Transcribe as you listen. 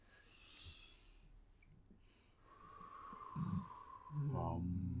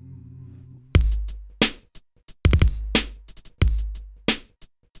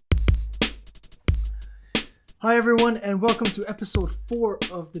Hi everyone, and welcome to episode 4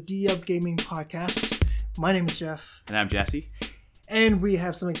 of the D-Up Gaming Podcast. My name is Jeff. And I'm Jesse. And we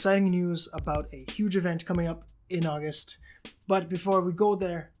have some exciting news about a huge event coming up in August. But before we go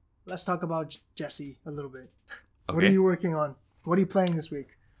there, let's talk about Jesse a little bit. Okay. What are you working on? What are you playing this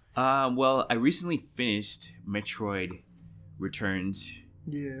week? Well, I recently finished Metroid Returns.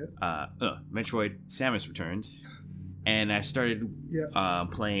 Yeah. Metroid Samus Returns. And I started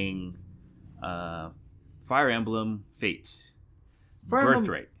playing Fire Emblem Fates.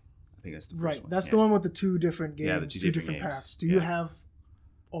 Birthright. I think that's the first one. That's the one with the two different games. Yeah, the two different games. paths. Do you have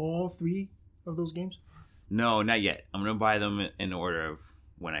all 3 of those games? No, not yet. I'm going to buy them in order of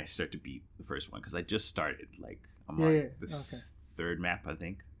when I start to beat the first one, because I just started. I'm on this third map, I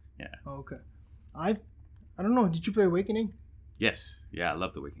think. Yeah. Oh, okay. I don't know. Did you play Awakening? Yes. Yeah, I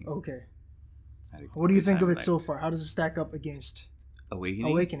love the Awakening. Okay. What do you think of it so far? How does it stack up against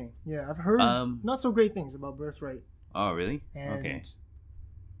Awakening? Yeah, I've heard not so great things about Birthright. Oh, really? Okay.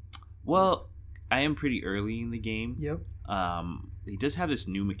 Well, I am pretty early in the game. Yep. It does have this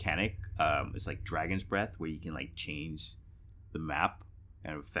new mechanic. It's like Dragon's Breath, where you can like change the map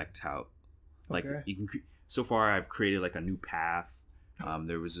and affect how, like you can. So far, I've created like a new path.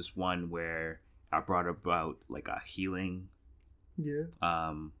 There was this one where I brought about like a healing. Yeah.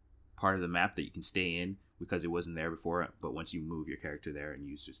 Part of the map that you can stay in because it wasn't there before. But once you move your character there and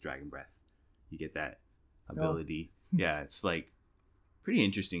use this Dragon Breath, you get that ability. Yeah, it's like pretty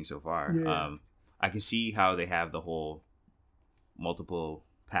interesting so far. Yeah. I can see how they have the whole multiple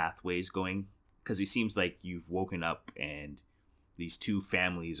pathways going, because it seems like you've woken up and these two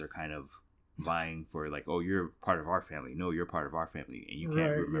families are kind of vying for like, oh, you're part of our family. No, you're part of our family, and you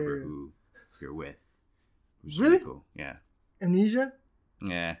can't remember who you're with. Really? Cool. Yeah. Amnesia?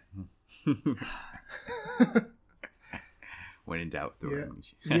 Yeah. When in doubt, throw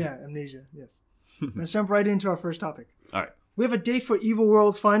Amnesia. Yeah, Amnesia, yes. Let's jump right into our first topic. All right. We have a date for Evil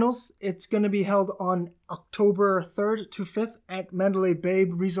World Finals. It's going to be held on October 3rd to 5th at Mandalay Bay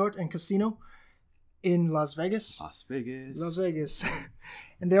Resort and Casino in Las Vegas. Las Vegas.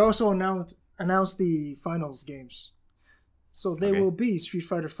 And they also announced the finals games. So they will be Street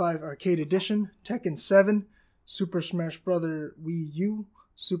Fighter V Arcade Edition, Tekken 7, Super Smash Bros. Wii U,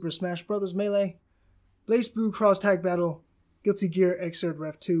 Super Smash Bros. Melee, Blaze Blue Cross Tag Battle, Guilty Gear Xrd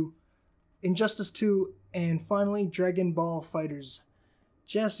Rev 2, Injustice 2, and finally Dragon Ball FighterZ.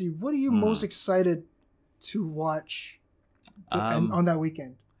 Jesse, what are you most excited to watch on that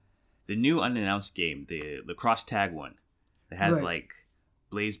weekend? The new unannounced game, the Cross Tag one, that has like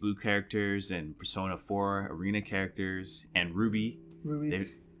Blaze Blue characters and Persona 4 Arena characters and Ruby.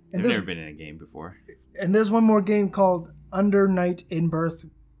 They've never been in a game before. And there's one more game called Under Night in Birth,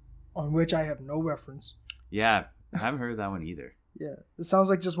 on which I have no reference. Yeah, I haven't heard of that one either. Yeah, it sounds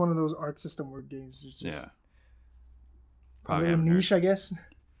like just one of those Arc System word games. It's just probably a little niche, I guess.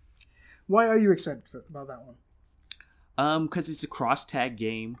 Why are you excited about that one? Because it's a cross tag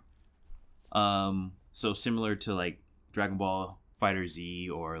game. So similar to like Dragon Ball Fighter Z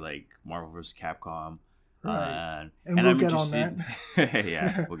or like Marvel vs. Capcom. Right. And we'll get on that.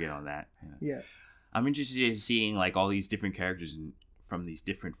 Yeah, we'll get on that. Yeah. I'm interested in seeing like all these different characters from these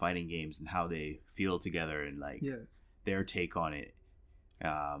different fighting games and how they feel together and like their take on it.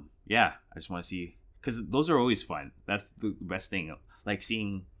 I just want to see, because those are always fun. That's the best thing. Like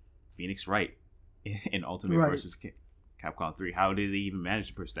seeing Phoenix Wright in Ultimate versus Capcom 3. How did they even manage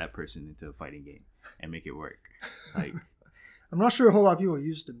to push that person into a fighting game and make it work? Like, I'm not sure a whole lot of people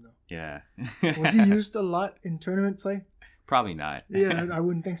used him though. Yeah. Was he used a lot in tournament play? Probably not. Yeah, I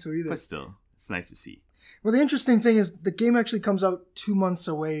wouldn't think so either. But still, it's nice to see. Well, the interesting thing is the game actually comes out 2 months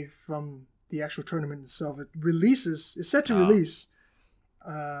away from the actual tournament itself. It's set to release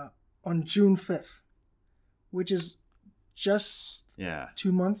on June 5th, which is just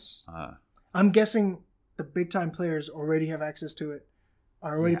 2 months. I'm guessing the big time players already have access to it,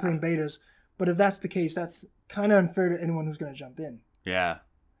 are already playing betas. But if that's the case, that's kind of unfair to anyone who's going to jump in. Yeah.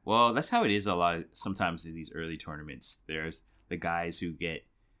 Well, that's how it is sometimes in these early tournaments. There's the guys who get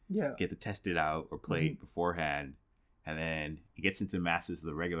to test it out or play it beforehand, and then it gets into the masses of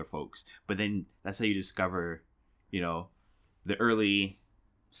the regular folks. But then that's how you discover, the early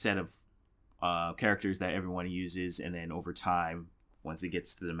set of characters that everyone uses, and then over time, once it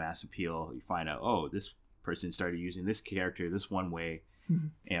gets to the mass appeal, you find out, oh, this person started using this character this one way.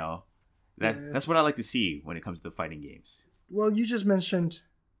 That's what I like to see when it comes to fighting games. Well, you just mentioned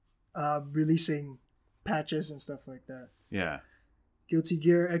releasing patches and stuff like that. Yeah. Guilty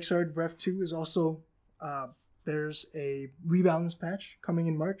Gear Xrd Rev 2 is also there's a rebalance patch coming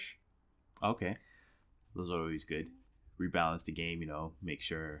in March. Okay. Those are always good. Rebalance the game, make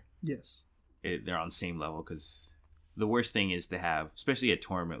sure. Yes. they're on the same level, because the worst thing is to have, especially at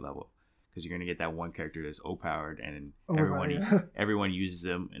tournament level, because you're gonna get that one character that's overpowered, and everyone uses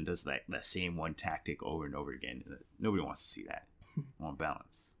them and does that same one tactic over and over again. Nobody wants to see that. On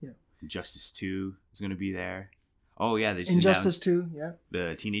balance. Yeah. Injustice 2 is gonna be there. Oh yeah, there's Injustice 2. Yeah.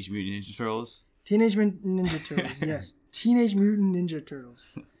 The Teenage Mutant Ninja Turtles. Teenage Mutant Ninja Turtles. Yes. Teenage Mutant Ninja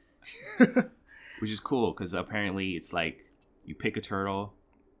Turtles. Which is cool, because apparently it's like you pick a turtle,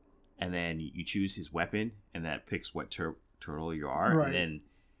 and then you choose his weapon, and that picks what turtle you are. Right. And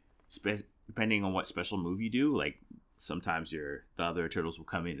then depending on what special move you do, like sometimes the other turtles will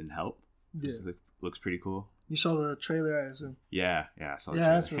come in and help. Yeah. Looks pretty cool. You saw the trailer, I assume. Yeah, I saw the trailer.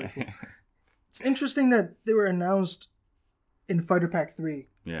 Yeah, that's really cool. It's interesting that they were announced in Fighter Pack 3.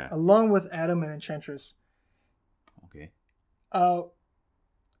 Yeah. Along with Adam and Enchantress. Okay.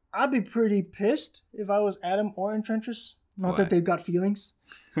 I'd be pretty pissed if I was Adam or Enchantress. Not that they've got feelings.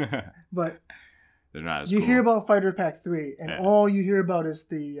 But they're not as you cool. hear about Fighter Pack 3, and all you hear about is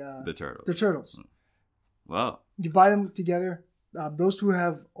the turtles. The turtles. Well. You buy them together. Those two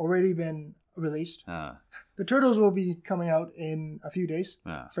have already been released. The turtles will be coming out in a few days.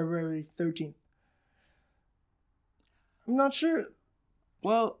 February 13th. I'm not sure.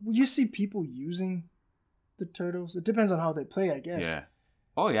 Well, you see people using the turtles. It depends on how they play, I guess. Yeah.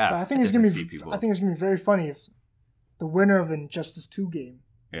 Oh yeah. But I think it's gonna be very funny if the winner of Injustice 2 game.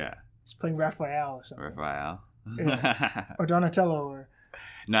 Yeah. Is playing Raphael or something. Raphael. Yeah. Or Donatello, or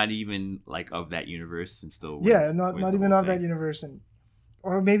not even like of that universe, and still wins, not even of that universe,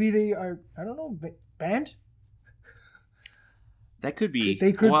 or maybe they are, I don't know, banned. That could be.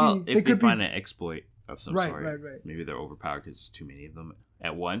 They could be. If they find an exploit of some sort. Right. Maybe they're overpowered because there's too many of them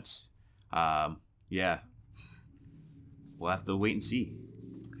at once. Yeah. We'll have to wait and see.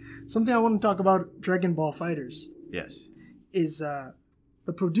 Something I want to talk about, Dragon Ball FighterZ. Yes. Is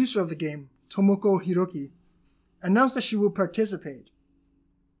the producer of the game, Tomoko Hiroki, announced that she will participate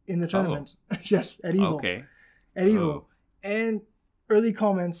in the tournament. Yes, at EVO. Okay. At EVO. And early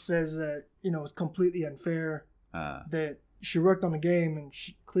comments says that, it's completely unfair, that she worked on the game and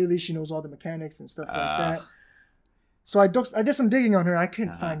clearly she knows all the mechanics and stuff like that. So I did some digging on her. I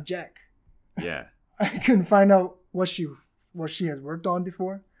couldn't find jack. Yeah. I couldn't find out what she has worked on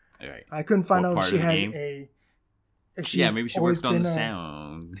before. Right. I couldn't find out if she has maybe she worked on the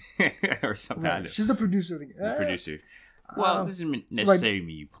sound or something. Right. She's the producer of the game. The producer. Well, this doesn't necessarily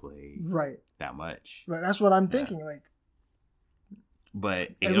mean you play that much. Right. That's what I'm thinking. But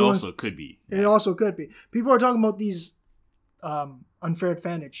it also could be. It also could be. People are talking about these unfair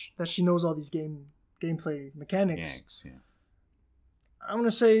advantage, that she knows all these gameplay mechanics. Yeah. I'm going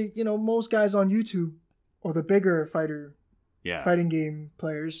to say, most guys on YouTube or the bigger fighting game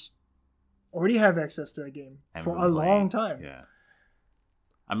players already have access to that game for a long time. Yeah.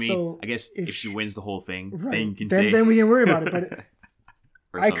 I mean, I guess if she wins the whole thing, then you can then we can worry about it.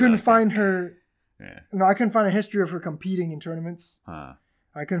 But I couldn't find her. Yeah. No, I couldn't find a history of her competing in tournaments. I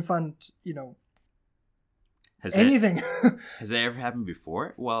couldn't find, anything. Has that ever happened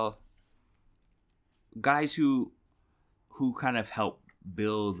before? Well, guys who kind of help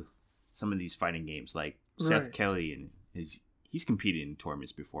build some of these fighting games, like Seth Kelly, and he's competed in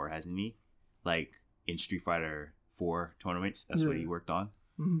tournaments before, hasn't he? Like in Street Fighter 4 tournaments, that's what he worked on.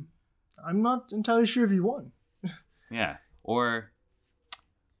 Mm-hmm. I'm not entirely sure if he won. Yeah. Or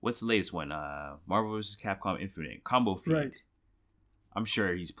what's the latest one? Marvel vs. Capcom Infinite Combo Feed. Right. I'm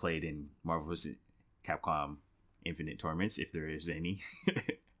sure he's played in Marvel vs. Capcom Infinite tournaments, if there is any.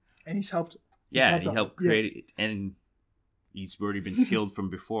 And he's helped. He helped create it, and he's already been skilled from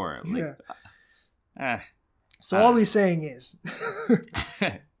before. So all we're saying is,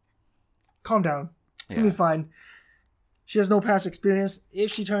 calm down. It's gonna be fine. She has no past experience.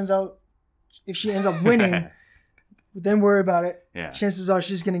 If she ends up winning, then worry about it. Yeah. Chances are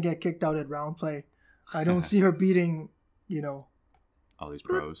she's gonna get kicked out at round play. I don't see her beating, all these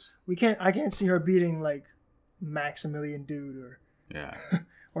pros. I can't see her beating like Maximilian Dude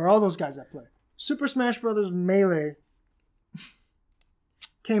or all those guys that play. Super Smash Bros. Melee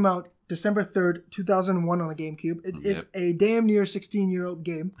came out December 3rd, 2001 on the GameCube. It is a damn near 16-year-old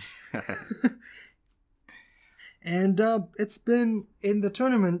game. And it's been in the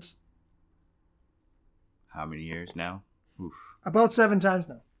tournament. How many years now? Oof. About 7 times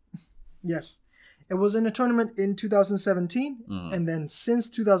now. Yes. It was in a tournament in 2017. And then since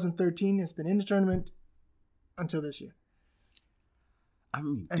 2013, it's been in the tournament until this year. I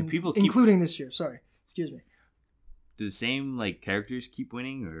mean, do people including this year. Sorry. Excuse me. Do the same characters keep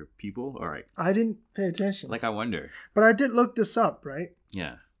winning, or people? All right. I didn't pay attention. I wonder. But I did look this up, right?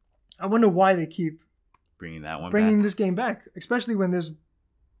 Yeah. I wonder why they keep bringing this game back, especially when there's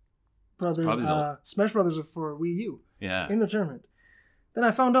Brothers, Smash Brothers for Wii U. Yeah. In the tournament. Then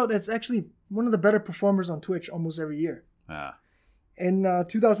I found out it's actually one of the better performers on Twitch almost every year. Yeah. In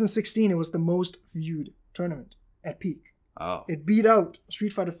 2016, it was the most viewed tournament at peak. Oh. It beat out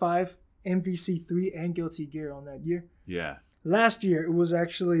Street Fighter V, MVC3, and Guilty Gear on that year. Yeah. Last year, it was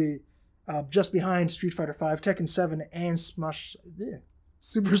actually just behind Street Fighter V, Tekken 7, and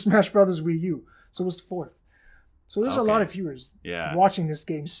Super Smash Bros. Wii U. So it was fourth. So there's a lot of viewers watching this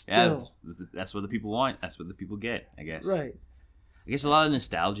game still. Yeah, that's what the people want. That's what the people get, I guess. Right. I guess a lot of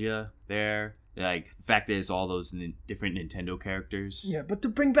nostalgia there. Like, the fact that it's all those different Nintendo characters. Yeah, but to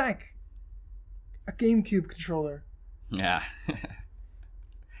bring back a GameCube controller. Yeah.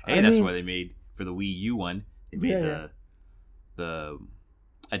 That's why they made, for the Wii U one, they made the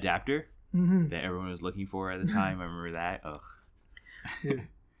adapter that everyone was looking for at the time. I remember that. Ugh. Yeah.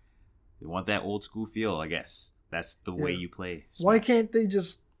 They want that old school feel, I guess. That's the way you play Smash. Why can't they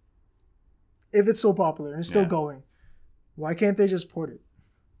just, if it's so popular and it's still going, why can't they just port it?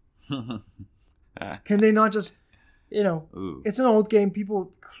 Can they not just, it's an old game.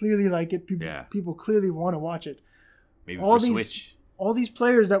 People clearly like it. People clearly want to watch it. Maybe for Switch. All these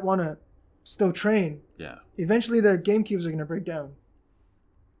players that want to still train, eventually their GameCubes are going to break down.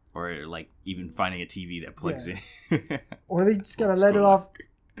 Or like even finding a TV that plugs in. Or they just got to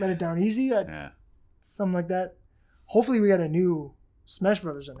let it down easy. Something like that. Hopefully we got a new Smash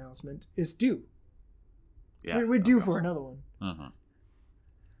Brothers announcement. It's due. Yeah, we're due for another one. Mm-hmm.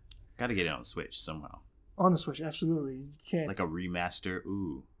 Got to get it on Switch somehow. On the Switch, absolutely. You can't. Like a remaster.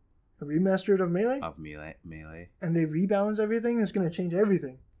 Ooh. A remastered of Melee? Of Melee. And they rebalance everything? It's going to change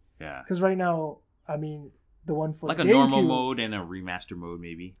everything. Yeah. Because right now, I mean, the one for like a normal mode and a remaster mode,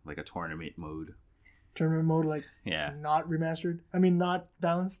 maybe. Like a tournament mode. Tournament mode, like not remastered? I mean, not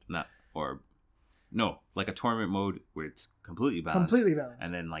balanced? No, like a tournament mode where it's completely balanced. Completely balanced.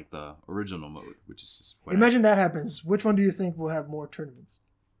 And then like the original mode, which is just... Imagine that happens. Which one do you think will have more tournaments?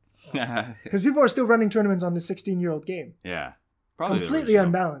 Because people are still running tournaments on this 16-year-old game. Yeah. Probably completely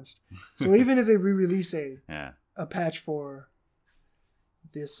unbalanced. So even if they re-release a patch for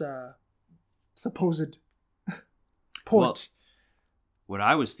this supposed port. Well, what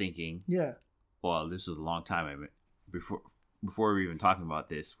I was thinking... Yeah. Well, this was a long time before we were even talking about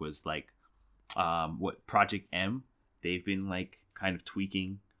this, was like what Project M, they've been like kind of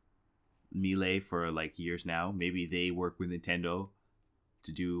tweaking Melee for like years now. Maybe they work with Nintendo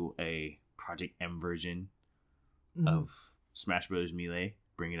to do a Project M version of Smash Bros. Melee,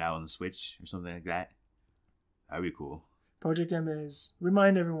 bring it out on the Switch or something like that. That'd be cool. Project M is...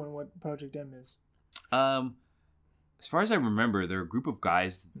 Remind everyone what Project M is. As far as I remember, they're a group of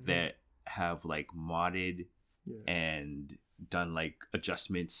guys that have like modded and done like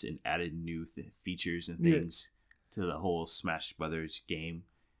adjustments and added new features and things to the whole Smash Brothers game.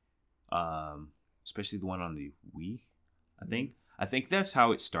 Especially the one on the Wii, I think that's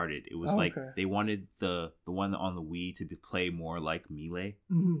how it started. It was they wanted the one on the Wii to play more like Melee.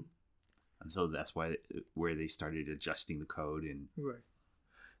 Mm-hmm. And so that's where they started adjusting the code. And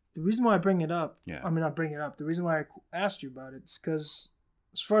the reason why I bring it up, the reason why I asked you about it is because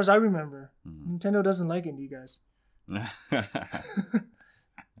as far as I remember, Nintendo doesn't like indie guys.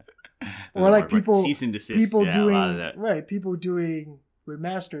 Or like people cease and desist. People doing people doing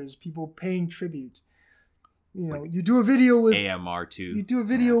remasters, people paying tribute. You do a video with AMR2. You do a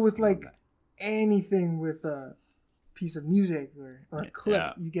video with like anything with a piece of music or a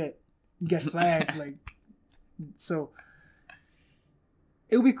clip, you get flagged. Like, so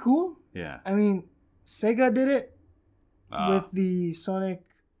it would be cool. Yeah. I mean, Sega did it with the Sonic.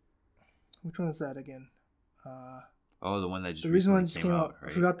 Which one is that again? The one that just the recent one just came out.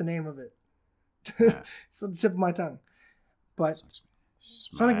 Right? I forgot the name of it. It's on the tip of my tongue. But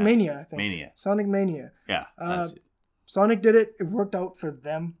Sonic Mania, I think. Sonic Mania. Yeah. That's it. Sonic did it. It worked out for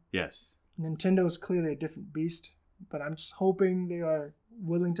them. Yes. Nintendo is clearly a different beast, but I'm just hoping they are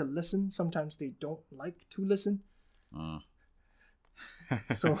willing to listen. Sometimes they don't like to listen.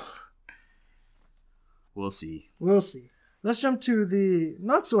 So we'll see. Let's jump to the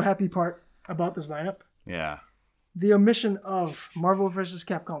not so happy part about this lineup. Yeah. The omission of Marvel vs.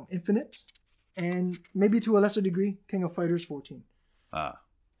 Capcom Infinite, and maybe to a lesser degree, King of Fighters 14.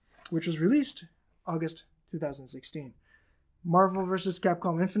 Which was released August 2016. Marvel vs.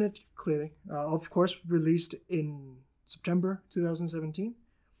 Capcom Infinite, clearly, of course, released in September 2017.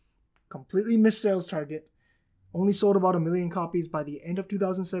 Completely missed sales target. Only sold about 1 million copies by the end of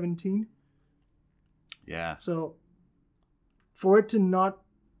 2017. Yeah. So, for it to not...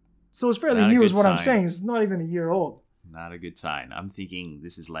 So it's fairly new is what I'm saying. It's not even a year old. Not a good sign. I'm thinking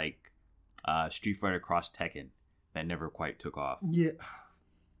this is like Street Fighter Cross Tekken that never quite took off. Yeah.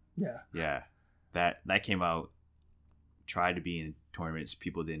 Yeah. That came out, tried to be in tournaments,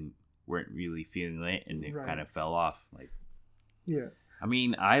 people weren't really feeling it, and it kind of fell off. Like, yeah. I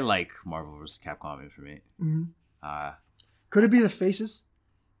mean, I like Marvel vs. Capcom Infinite. Mm-hmm. Could it be the faces?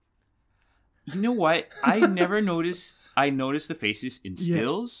 You know what? I never noticed. I noticed the faces in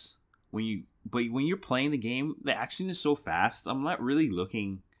stills but when you're playing the game, the action is so fast. I'm not really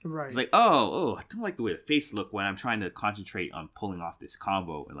looking. Right. It's like, oh, I don't like the way the face look when I'm trying to concentrate on pulling off this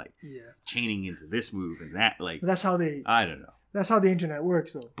combo and like chaining into this move and that. Like, that's how they. I don't know. That's how the internet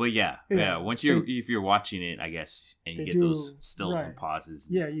works, though. But yeah. Once if you're watching it, I guess, and you get those stills and pauses.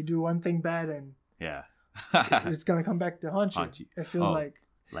 Yeah, you do one thing bad and it's gonna come back to haunt you. It feels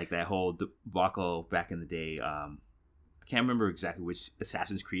like that whole debacle back in the day. I can't remember exactly which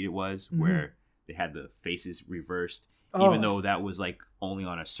Assassin's Creed it was, where they had the faces reversed, even though that was like only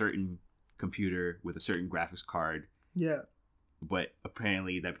on a certain computer with a certain graphics card. Yeah. But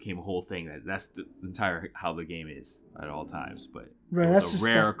apparently that became a whole thing. That's the entire how the game is at all times. But that's a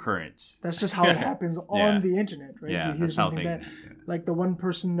rare occurrence. That's just how it happens on the internet, right? Yeah, you hear something that, like the one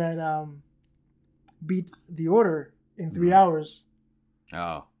person that beat the order in 3 hours.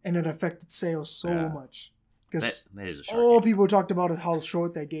 Oh. And it affected sales so much. Because that is a short all game. people talked about how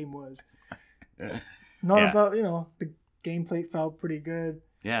short that game was. Not about, the gameplay felt pretty good.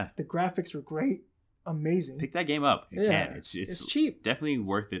 Yeah. The graphics were great. Amazing. Pick that game up. You can. It's cheap. Definitely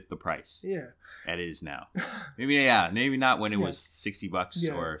worth it, the price. Yeah. That it is now. Maybe not when it was $60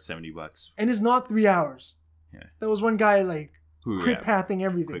 or $70. And it's not 3 hours. Yeah. There was one guy crit pathing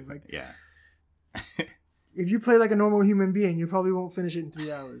everything. If you play like a normal human being, you probably won't finish it in 3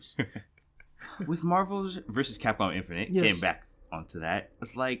 hours. With Marvel vs. Capcom Infinite, getting back onto that,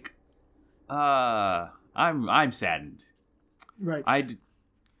 it's like, I'm saddened. Right.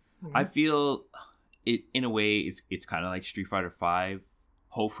 I feel it in a way. It's kind of like Street Fighter V.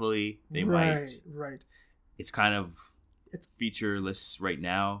 Hopefully they might. Right. It's kind of featureless right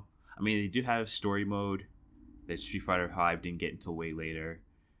now. I mean, they do have story mode that Street Fighter V didn't get until way later.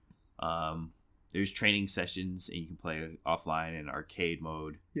 There's training sessions and you can play offline in arcade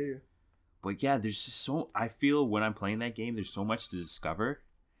mode. Yeah. But yeah, there's just I feel when I'm playing that game, there's so much to discover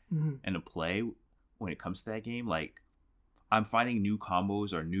and to play when it comes to that game. Like, I'm finding new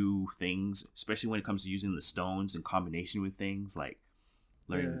combos or new things, especially when it comes to using the stones in combination with things, like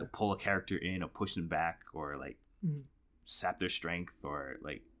learning to pull a character in or push them back or like sap their strength or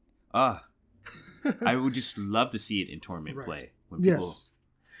like, I would just love to see it in tournament play. When people...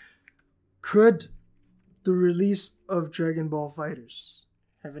 Could the release of Dragon Ball FighterZ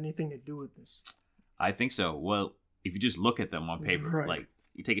have anything to do with this? I think so. Well, if you just look at them on paper, like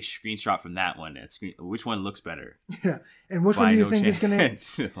you take a screenshot from that one, which one looks better? Yeah, and which one do you think is gonna?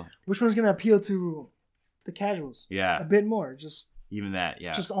 Which one's gonna appeal to the casuals? Yeah, a bit more. Just even that.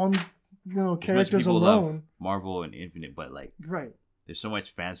 Yeah, just on characters alone. Love Marvel and Infinite, but like there's so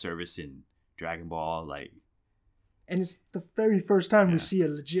much fan service in Dragon Ball, like. And it's the very first time we see a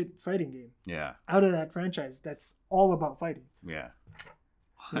legit fighting game. Yeah. Out of that franchise, that's all about fighting. Yeah.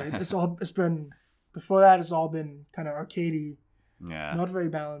 Right? It's been before that. It's all been kind of arcadey. Yeah. Not very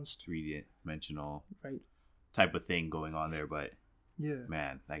balanced. 3-dimensional. Right. Type of thing going on there, but yeah,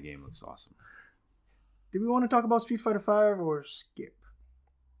 man, that game looks awesome. Do we want to talk about Street Fighter V or skip?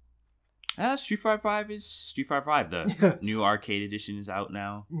 Street Fighter V is Street Fighter V. The new arcade edition is out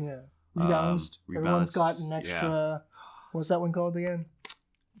now. Yeah. Rebalanced. Everyone's got an extra. What's that one called again?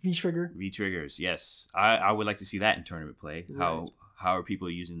 V-Trigger. V-Triggers. Yes, I would like to see that in tournament play. Right. How are people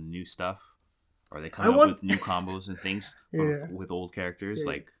using the new stuff? Are they coming up with new combos and things with old characters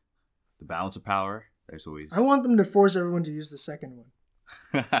like the balance of power? There's always. I want them to force everyone to use the second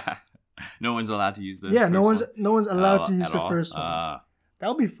one. No one's allowed to use the. Yeah, no one's allowed to use the first one.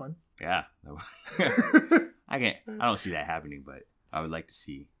 That'll be fun. Yeah. I don't see that happening, but I would like to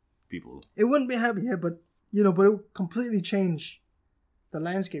see. People. It wouldn't be happy, but it would completely change the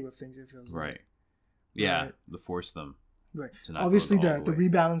landscape of things. It feels right. Yeah, to force them. Right. Obviously, the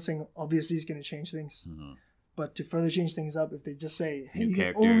rebalancing obviously is going to change things. Mm-hmm. But to further change things up, if they just say, "Hey, you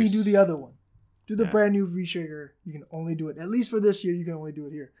can only do the other one, do the brand new V-Trigger. You can only do it at least for this year. You can only do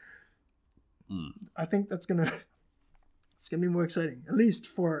it here." I think it's gonna be more exciting, at least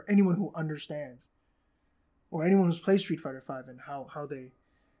for anyone who understands, or anyone who's played Street Fighter V and how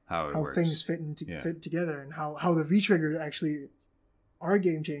things fit together, and how the V-Trigger actually are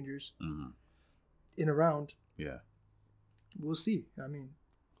game changers in a round. Yeah. We'll see. I mean,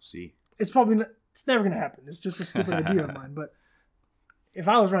 see. It's never going to happen. It's just a stupid idea of mine. But if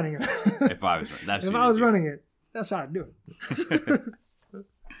I was running it, that's how I'd do it.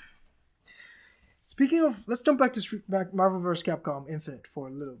 Speaking of, let's jump back to Marvel vs. Capcom Infinite for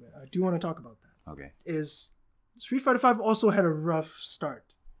a little bit. I do want to talk about that. Okay. Is Street Fighter V also had a rough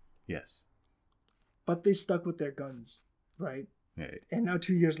start. Yes. But they stuck with their guns, right? Right. And now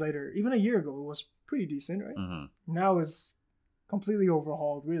 2 years later, even a year ago, it was pretty decent, right? Mm-hmm. Now it's completely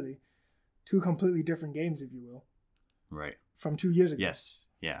overhauled, really. Two completely different games, if you will. Right. From 2 years ago. Yes.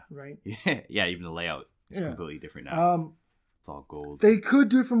 Yeah. Right? Yeah, even the layout is completely different now. It's all gold. They could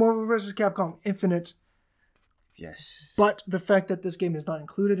do it for Marvel vs. Capcom Infinite. Yes. But the fact that this game is not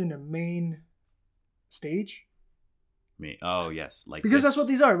included in the main stage. Oh, yes. Because that's what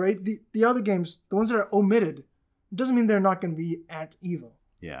these are, right? The other games, the ones that are omitted, doesn't mean they're not going to be at EVO.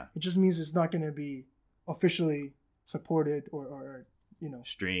 Yeah. It just means it's not going to be officially supported or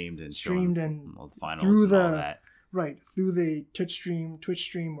streamed and all the finals through and all that. Right, through the Twitch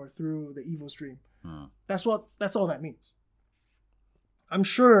stream or through the EVO stream. That's all that means. I'm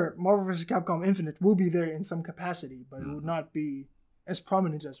sure Marvel vs. Capcom Infinite will be there in some capacity, but it would not be as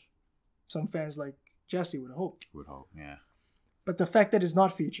prominent as some fans like Jesse would hope. Yeah. But the fact that it's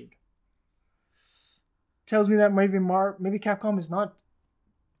not featured tells me that maybe Capcom is not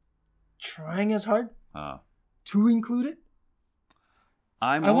trying as hard to include it.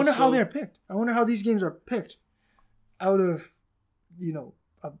 I wonder how they're picked. I wonder how these games are picked out of,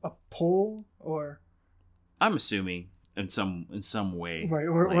 a poll or. I'm assuming in some way, right?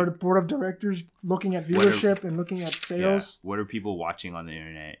 Or the board of directors looking at viewership and looking at sales. Yeah, what are people watching on the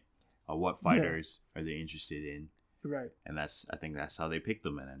internet? What fighters are they interested in? Right. And I think that's how they pick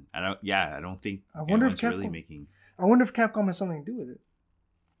them. And I don't think anyone's really making. I wonder if Capcom has something to do with it.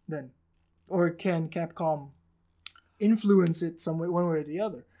 Then, or can Capcom influence it some way, one way or the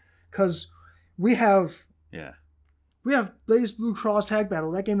other? Because we have Blaze Blue Cross Tag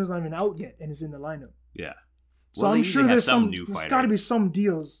Battle. That game is not even out yet and is in the lineup. Yeah. So I'm sure there's got to be some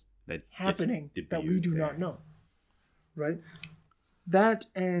deals that happening that we do not know. Right? That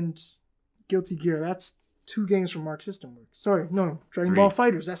and Guilty Gear, that's 2 games from Arc System Works. Sorry, no, Dragon Ball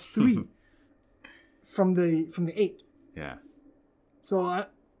FighterZ, that's 3 from the 8. Yeah. So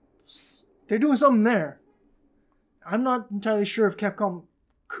they're doing something there. I'm not entirely sure if Capcom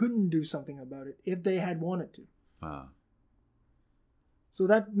couldn't do something about it if they had wanted to. So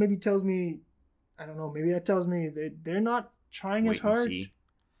that maybe tells me, I don't know, maybe that tells me that they're not trying as hard. See.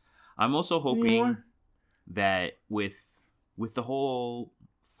 I'm also hoping that with the whole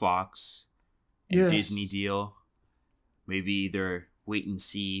Fox and Disney deal, maybe they're wait and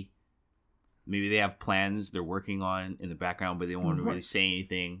see. Maybe they have plans they're working on in the background, but they won't really say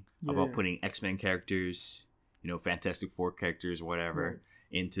anything about putting X-Men characters, Fantastic Four characters, whatever,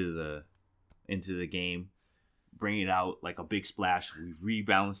 into the game. Bring it out like a big splash. We've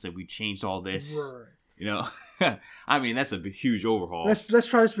rebalanced it. We changed all this. Right. I mean, that's a huge overhaul. Let's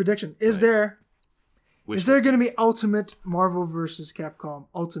try this prediction. Is there going to be Ultimate Marvel vs. Capcom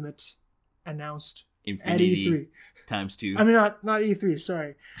Ultimate announced Infinity at E3 times 2? I mean, not E3.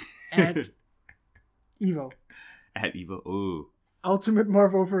 Sorry, at EVO. At EVO. Ooh. Ultimate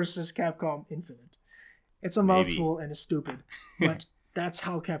Marvel vs. Capcom Infinite. It's a mouthful and it's stupid, but that's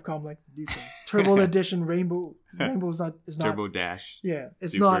how Capcom likes to do things. Turbo Edition, Rainbow is not Turbo Dash. Yeah,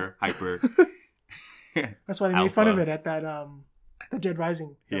 it's Super, not Hyper. That's why I made fun of it at that the Dead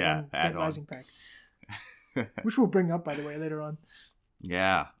Rising. Dead Rising pack, which we'll bring up by the way later on.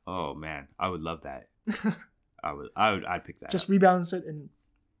 Yeah. Oh man, I would love that. I'd pick that. Just rebalance it and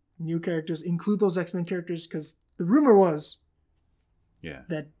new characters, include those X-Men characters, because the rumor was,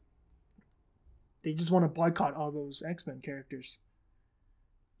 that they just want to boycott all those X-Men characters.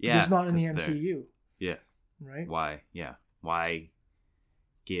 Yeah, it's not in the MCU. Yeah. Right. Why? Yeah. Why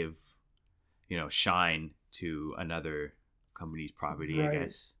give, shine to another company's property? Right. I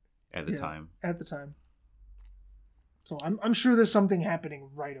guess at the time. At the time. So I'm sure there's something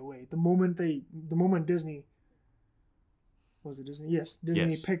happening right away. The moment Disney. Was it Disney? Yes,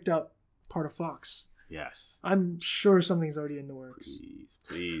 Disney picked up part of Fox. Yes. I'm sure something's already in the works.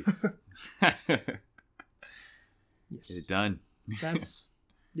 Please. Yes. Get it done.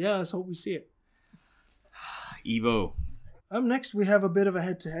 Let's hope we see it. EVO. Next, we have a bit of a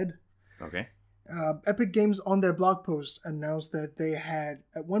head-to-head. Okay. Epic Games on their blog post announced that they had,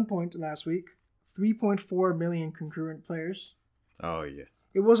 at one point last week, 3.4 million concurrent players. Oh, yeah.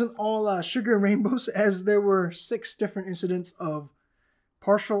 It wasn't all sugar and rainbows, as there were 6 different incidents of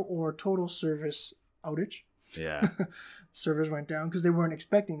partial or total service outage. Yeah. Servers went down because they weren't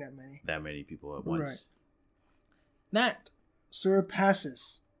expecting that many. That many people at once. Right. That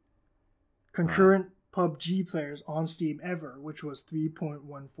surpasses concurrent PUBG players on Steam ever, which was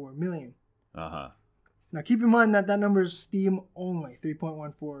 3.14 million. Now, keep in mind that number is Steam only,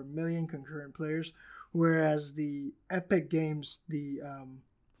 3.14 million concurrent players, whereas the Epic Games,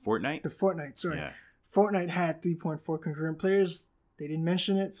 Fortnite? The Fortnite, sorry. Yeah. Fortnite had 3.4 concurrent players. They didn't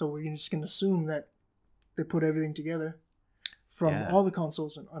mention it, so we're just going to assume that they put everything together from all the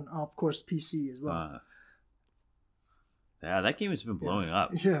consoles and, of course, PC as well. Yeah, that game has been blowing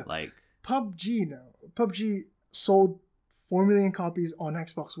up. Yeah. Like PUBG now. PUBG sold 4 million copies on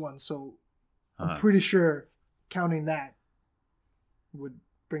Xbox One, so I'm pretty sure counting that would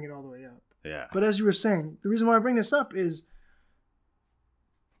bring it all the way up. Yeah. But as you were saying, the reason why I bring this up is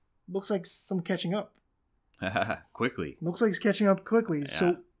looks like some catching up. Quickly. Looks like it's catching up quickly. Yeah.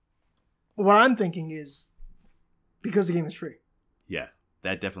 So what I'm thinking is because the game is free. Yeah,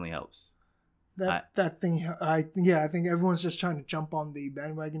 that definitely helps. I think everyone's just trying to jump on the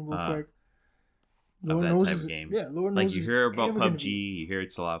bandwagon real quick. Lord knows type of game. Yeah, Lord knows. Like you hear about PUBG, you hear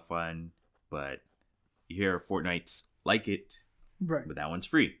it's a lot of fun, but you hear Fortnite's like it, right? But that one's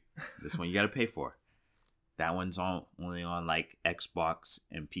free. This one you got to pay for. That one's only on like Xbox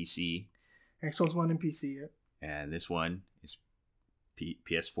and PC. Xbox One and PC, yeah. And this one is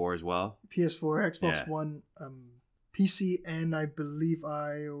PS4 as well. PS4, Xbox One, PC, and I believe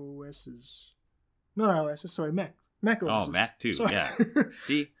iOS is not iOS. Sorry, Mac. Mac OS. Oh, Mac too. Sorry. Yeah.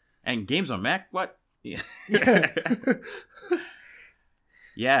 See, and games on Mac. What? Yeah.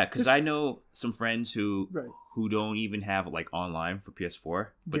 Yeah, because I know some friends who don't even have like online for PS4,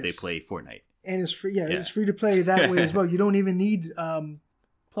 but they play Fortnite. And it's free. Yeah, it's free to play that way as well. You don't even need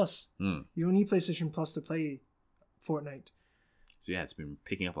Plus. You don't need PlayStation Plus to play Fortnite. So yeah, it's been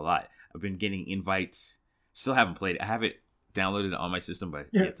picking up a lot. I've been getting invites. Still haven't played it. I have it downloaded on my system, but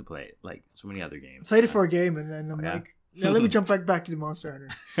yet to play it. Like so many other games. Played it for a game, and then I'm like, now let me jump back to the Monster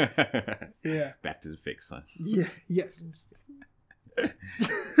Hunter. Yeah. Back to the fix, son. Yeah. Yes.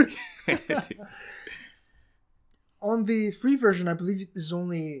 On the free version, I believe there's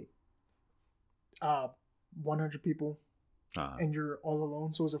only 100 people, and you're all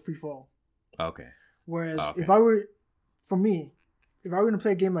alone, so it's a free for all. Okay. Whereas if I were going to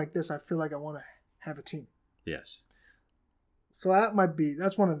play a game like this, I feel like I want to have a team. Yes. So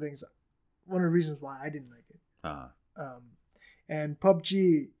that's one of the reasons why I didn't like it. And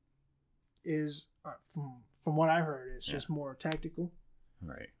PUBG is from what I heard, it's just more tactical.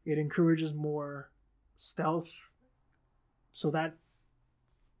 Right. It encourages more stealth. So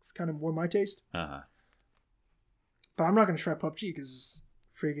that's kind of more my taste. But I'm not going to try PUBG because it's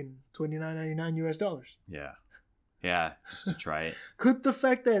friggin' $29.99 US. Yeah. Yeah, just to try it. Could the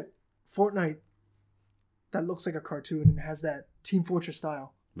fact that Fortnite, that looks like a cartoon and has that Team Fortress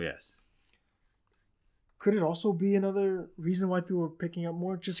style. Yes. Could it also be another reason why people are picking up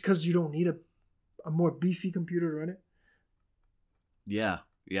more? Just because you don't need a more beefy computer to run it? Yeah.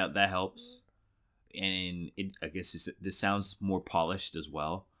 Yeah, that helps. And I guess this sounds more polished as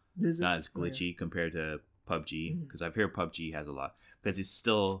well. Not as glitchy compared to PUBG. Because I've heard PUBG has a lot. Because it's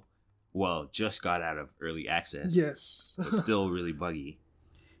still, just got out of early access. Yes. But still really buggy.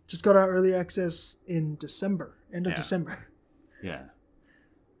 Just got out early access in December. End of December. Yeah.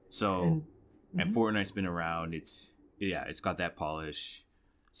 So, and Fortnite's been around. It's got that polish.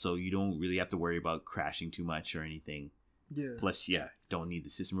 So you don't really have to worry about crashing too much or anything. Yeah. Plus, don't need the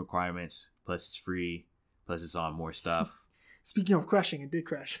system requirements. Plus, it's free. Plus, it's on more stuff. Speaking of crashing, it did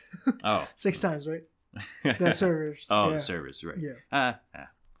crash. 6 times, right? The servers. The servers, right. Yeah.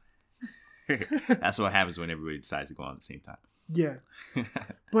 That's what happens when everybody decides to go on at the same time. Yeah.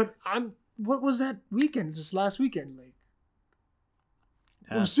 But what was that weekend? Just last weekend?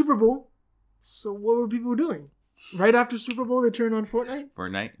 It was Super Bowl. So what were people doing? Right after Super Bowl, they turned on Fortnite?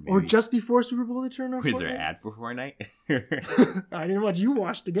 Maybe. Or just before Super Bowl, they turned on Fortnite? Was there an ad for Fortnite? I didn't watch. You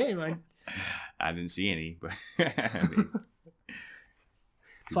watched the game. I didn't see any. But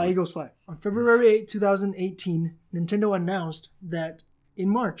Fly Eagles Fly. On February 8, 2018, Nintendo announced that in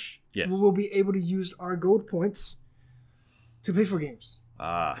March, we will be able to use our gold points to pay for games.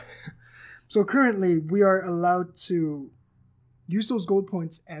 So currently, we are allowed to use those gold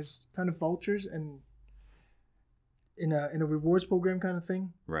points as kind of vouchers and in a rewards program kind of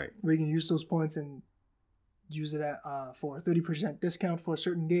thing. Right. Where you can use those points and use it for a 30% discount for a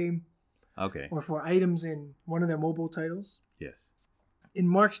certain game. Okay. Or for items in one of their mobile titles. Yes. In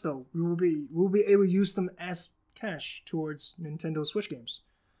March, though, we'll be able to use them as cash towards Nintendo Switch games.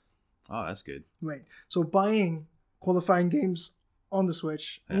 Oh, that's good. Right. So buying qualifying games on the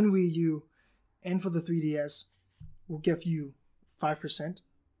Switch, in Wii U, and for the 3DS will give you 5%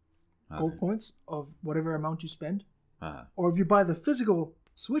 gold points of whatever amount you spend. Or if you buy the physical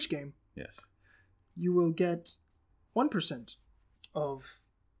Switch game, you will get 1% of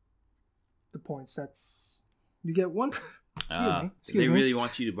the points. That's you get one. Excuse me. They really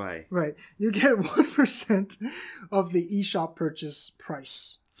want you to buy. Right, you get 1% of the eShop purchase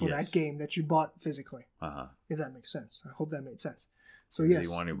price for that game that you bought physically. If that makes sense, I hope that made sense. So yes,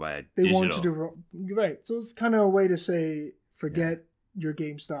 they want you to buy they want you to. You're right. So it's kind of a way to say, forget your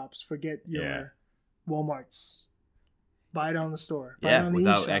GameStops, forget your Walmarts. Buy it on the store. Buy it on the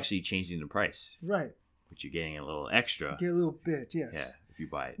without eShop. Actually changing the price. Right. But you're getting a little extra. Get a little bit, yes. Yeah, if you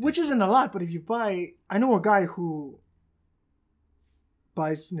buy it. Which isn't a lot, but if you buy... I know a guy who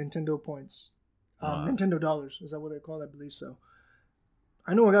buys Nintendo points. Nintendo dollars. Is that what they're called? I believe so.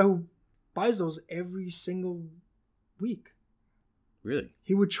 I know a guy who buys those every single week. Really?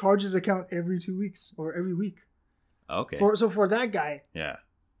 He would charge his account every 2 weeks or every week. Okay. So for that guy... Yeah.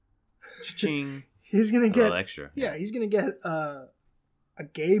 Cha-ching. He's going to get... a little extra. Yeah, he's going to get a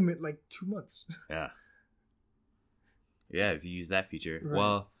game in like 2 months. Yeah. Yeah, if you use that feature. Right.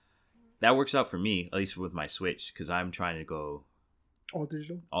 Well, that works out for me, at least with my Switch, because I'm trying to go... All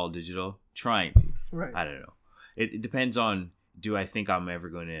digital? All digital. Trying to. Right. I don't know. It depends on, do I think I'm ever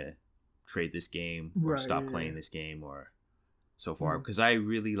going to trade this game or stop playing this game or so far? Because I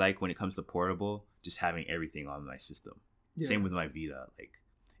really like, when it comes to portable, just having everything on my system. Yeah. Same with my Vita. Like,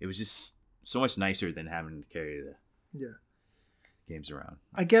 it was just so much nicer than having to carry the games around.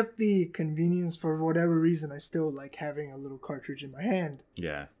 I get the convenience. For whatever reason, I still like having a little cartridge in my hand.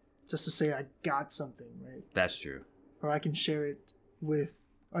 Yeah. Just to say I got something, right? That's true. Or I can share it with...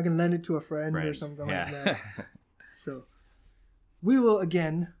 I can lend it to a friend or something like that. So, we will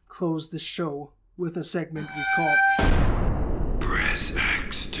again close the show with a segment we call... Press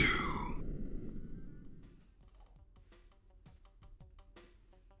X2.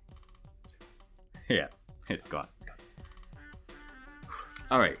 Yeah, it's gone.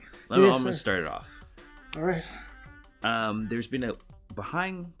 All right, I'm going to start it off. All right. There's been a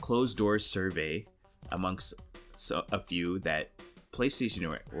behind closed doors survey amongst a few that PlayStation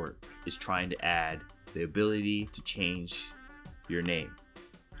Network is trying to add the ability to change your name.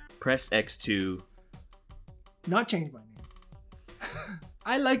 Press X to... Not change my name.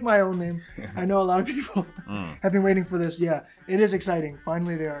 I like my own name. I know a lot of people have been waiting for this. Yeah, it is exciting.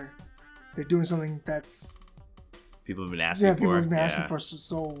 Finally, they're doing something that's... People have been asking for. Yeah, people have been asking for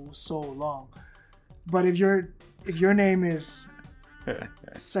so long. But if your name is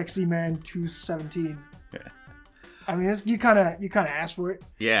Sexy Man 217, I mean, you kind of ask for it.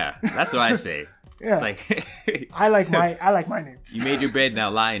 Yeah, that's what I say. Yeah, it's like I like my name. You made your bed, now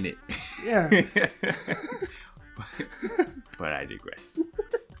lie in it. Yeah. But I digress. I'm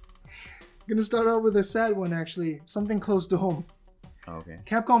gonna start out with a sad one, actually. Something close to home. Okay.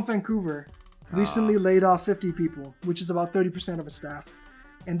 Capcom Vancouver recently laid off 50 people, which is about 30% of its staff,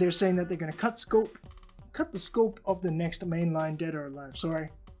 and they're saying that they're gonna cut the scope of the next mainline Dead or Alive. Sorry,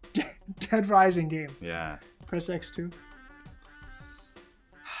 Dead Rising game. Yeah. Press X2.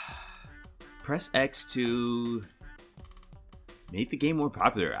 Press X to make the game more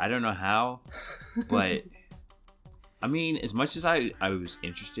popular. I don't know how, but I mean, as much as I was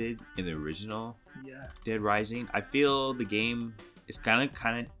interested in the original Dead Rising, I feel the game is kind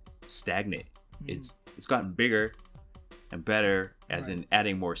of stagnant. It's gotten bigger and better, as in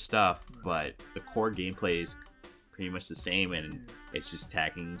adding more stuff, but the core gameplay is pretty much the same, and it's just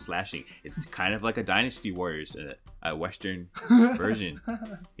tagging, slashing. It's kind of like a Dynasty Warriors, a Western version.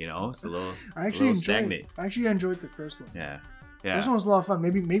 You know, it's a little stagnant. I actually enjoyed the first one. Yeah. The first one was a lot of fun.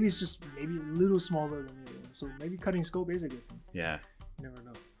 Maybe it's just a little smaller than the other one. So maybe cutting scope is a good thing. Yeah. You never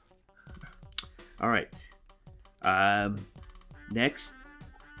know. All right. Next,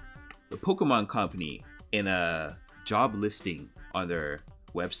 the Pokemon Company, in a job listing on their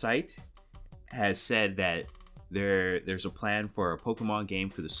website, has said that there's a plan for a Pokemon game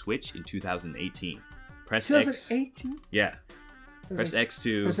for the Switch in 2018. Press 2018? X. Yeah. Press X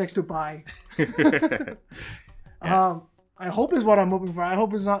to... Press X to buy. Yeah. I hope is what I'm hoping for. I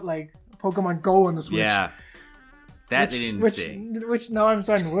hope it's not like Pokemon Go on the Switch. Yeah. They didn't say. Which now I'm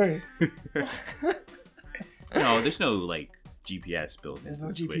starting to worry. No, there's no like GPS built into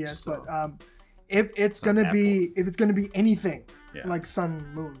the Switch. There's no GPS, so. but if it's gonna be anything like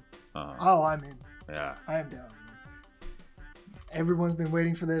Sun Moon, I'm in. Yeah, I am down. Everyone's been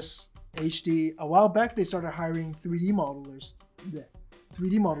waiting for this HD. A while back, they started hiring 3D modelers. Yeah,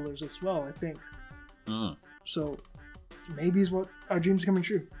 3D modelers as well, I think. So maybe it's what our dreams coming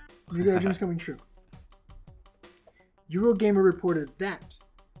true. Maybe our dreams coming true. Eurogamer reported that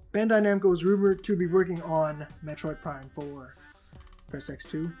Bandai Namco is rumored to be working on Metroid Prime 4. Press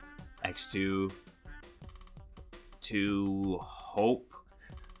X2. X2 to hope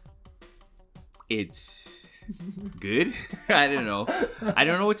it's good. I don't know. I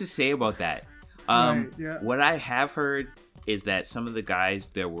don't know what to say about that. What I have heard is that some of the guys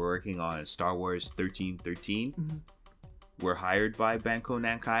that were working on Star Wars 1313 were hired by Banco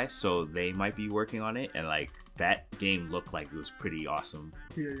Namco, so they might be working on it, and like that game looked like it was pretty awesome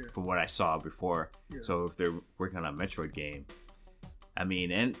from what I saw before. So if they're working on a Metroid game, I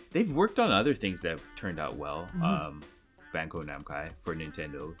mean, and they've worked on other things that have turned out well. Banco Namco for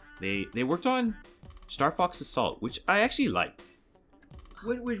Nintendo, they worked on Star Fox Assault, which I actually liked.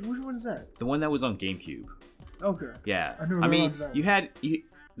 Wait, which one is that? The one that was on GameCube. Okay. Yeah. I mean,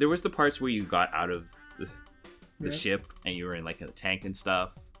 there was the parts where you got out of the ship and you were in like a tank and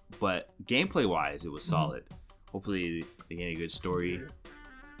stuff, but gameplay wise, it was solid. Hopefully they get a good story.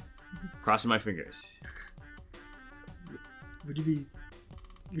 Crossing my fingers. Would you be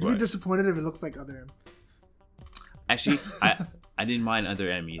disappointed if it looks like Other M? Actually, I didn't mind Other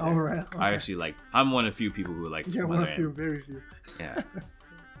M either. Oh, right. Okay. I actually I'm one of the few people who like one of few, very few. Yeah.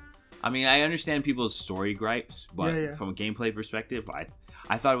 I mean, I understand people's story gripes, but from a gameplay perspective,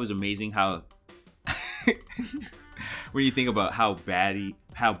 I thought it was amazing how when you think about how bad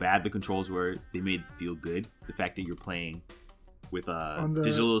the controls were, they made it feel good. The fact that you're playing with a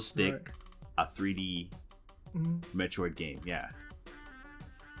digital stick, a 3D Metroid game,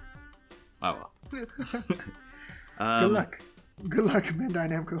 Oh well. Good luck, Bandai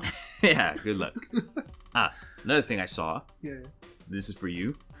Namco. Yeah, good luck. Another thing I saw. This is for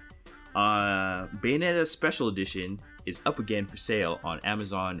you. Bayonetta Special Edition is up again for sale on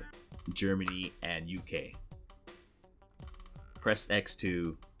Amazon, Germany, and UK. Press X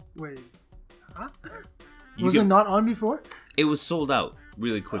to... Wait. Huh? Was it not on before? It was sold out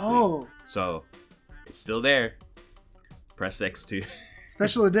really quickly. Oh. So, it's still there. Press X to...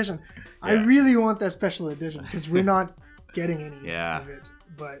 Special Edition. I really want that Special Edition because we're not getting any of it.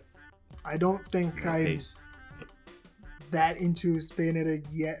 But I don't think I'm that into Bayonetta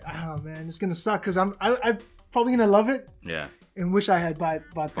yet. Oh, man. It's going to suck because I'm probably going to love it. Yeah. And wish I had bought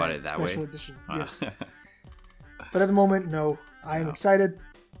that Special Edition. Yes. But at the moment, no. I am excited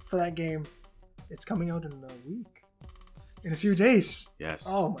for that game. It's coming out in a week. In a few days. Yes.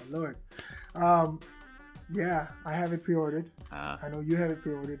 Oh, my Lord. Yeah, I have it pre-ordered. I know you have it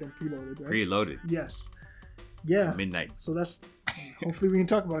pre-ordered and preloaded, right? Preloaded. Yes. Yeah. Midnight. So that's... hopefully we can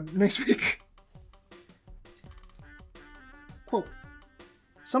talk about it next week. Quote.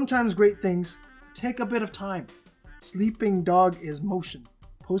 Sometimes great things take a bit of time. Sleeping Dog is motion.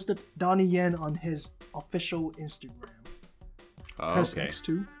 Posted Donnie Yen on his official Instagram. Oh, Press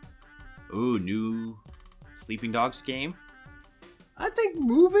X2. Ooh, new Sleeping Dogs game? I think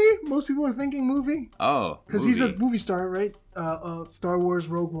movie. Most people are thinking movie. Oh, because he's a movie star, right? Star Wars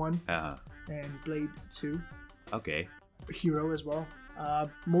Rogue One and Blade 2. Okay. Hero as well.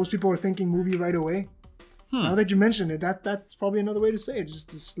 Most people are thinking movie right away. Now that you mention it, that's probably another way to say it.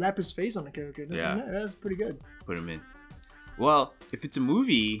 Just to slap his face on the character. Yeah, that's pretty good. Put him in. Well, if it's a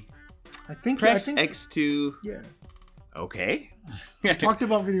movie, I think press X2. Yeah. Okay. We talked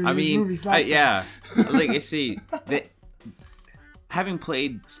about movies last time. Like I say, having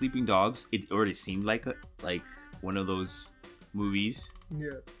played Sleeping Dogs, it already seemed like one of those movies. Yeah.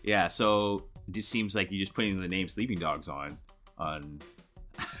 Yeah. So it just seems like you're just putting the name Sleeping Dogs on.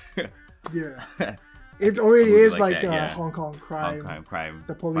 Yeah. It already is like Hong Kong crime.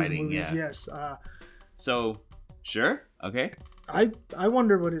 The police fighting, movies. Yes. So sure. Okay. I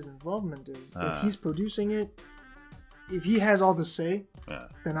wonder what his involvement is. If he's producing it, if he has all the say,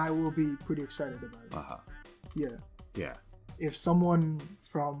 then I will be pretty excited about it. Yeah. If someone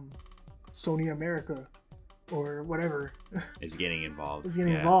from Sony America or whatever is getting involved,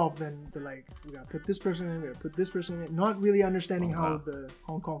 then they're like, we gotta put this person in, we gotta put this person in. Not really understanding how the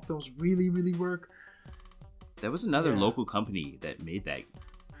Hong Kong films really, really work. There was another local company that made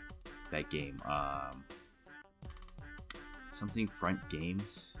that game. Something Front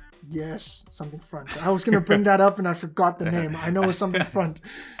Games. Yes, something Front. I was gonna bring that up and I forgot the name. I know it's something Front.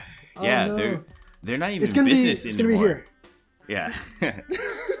 They're not even in business anymore. It's gonna be here. Yeah.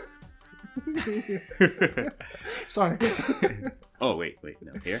 Sorry. Oh wait,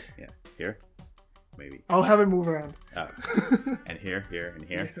 no, here, maybe. I'll have it move around. Oh. And here, and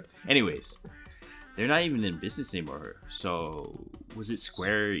here. Yes. Anyways, they're not even in business anymore. So was it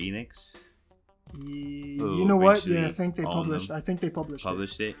Square Enix? You know what? Yeah, I think they published.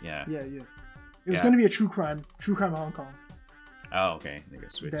 Published it. Yeah. It was going to be a True Crime Hong Kong. Oh, okay. They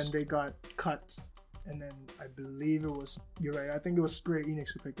got switched. Then they got cut, and then I believe it was. You're right. I think it was Square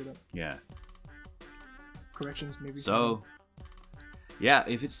Enix who picked it up. Yeah. Corrections, maybe. So, yeah,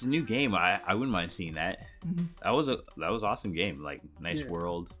 if it's a new game, I wouldn't mind seeing that. Mm-hmm. That was awesome game. Like nice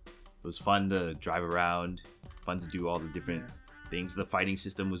world. It was fun to drive around, fun to do all the different things. The fighting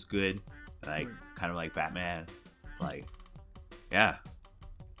system was good, like kind of like Batman. Like, yeah,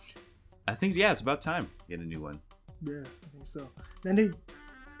 I think it's about time to get a new one. Yeah, I think so. Then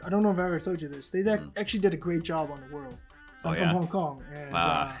I don't know if I ever told you this. They actually did a great job on the world. I'm from Hong Kong, and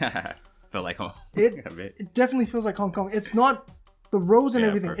felt like home. It definitely feels like Hong Kong. It's not the roads and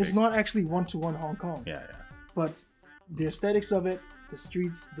everything. Perfect. It's not actually one-to-one Hong Kong. Yeah. But the aesthetics of it, the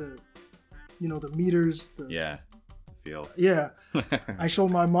streets, the meters, the feel. Yeah. I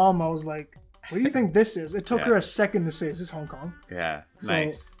showed my mom. I was like, "What do you think this is?" It took her a second to say, "Is this Hong Kong?" Yeah. So,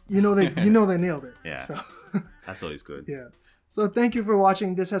 nice. They nailed it. Yeah. So that's always good. Yeah. So thank you for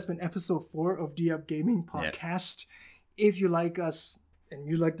watching. This has been episode 4 of D Up Gaming Podcast. If you like us and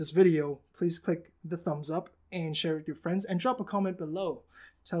you like this video, please click the thumbs up and share it with your friends and drop a comment below.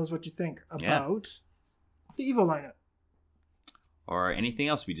 Tell us what you think about the Evo lineup. Or anything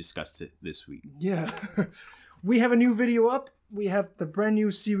else we discussed this week. Yeah. We have a new video up. We have the brand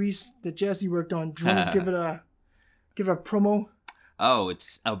new series that Jesse worked on. Do you want to give it a promo? Oh,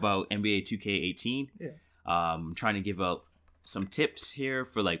 it's about NBA 2K18. Yeah. I'm trying to give up some tips here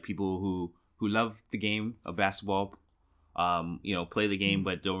for like people who love the game of basketball, play the game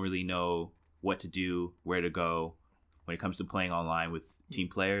but don't really know what to do, where to go when it comes to playing online with team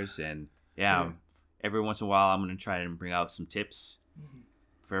players. And every once in a while I'm going to try and bring out some tips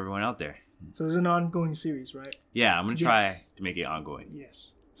for everyone out there. So it's an ongoing series, right? Yeah, I'm going to try to make it ongoing.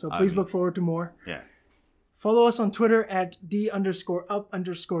 Yes. So please look forward to more. Yeah. Follow us on Twitter at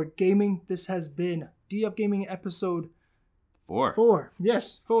D_up_gaming. This has been D Up Gaming episode 4. 4.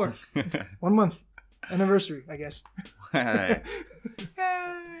 Yes, 4. 1 month. Anniversary, I guess.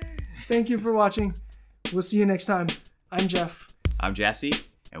 Thank you for watching. We'll see you next time. I'm Jeff. I'm Jassy.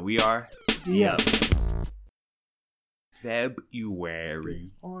 And we are D Up.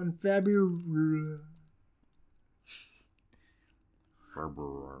 February. On February.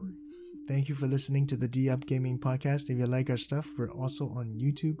 Thank you for listening to the D Up Gaming Podcast. If you like our stuff, we're also on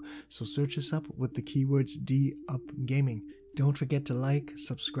YouTube, so search us up with the keywords D Up Gaming. Don't forget to like,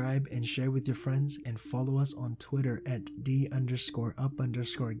 subscribe, and share with your friends, and follow us on Twitter at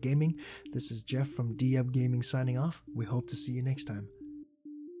D_up_gaming. This is Jeff from D Up Gaming signing off. We hope to see you next time.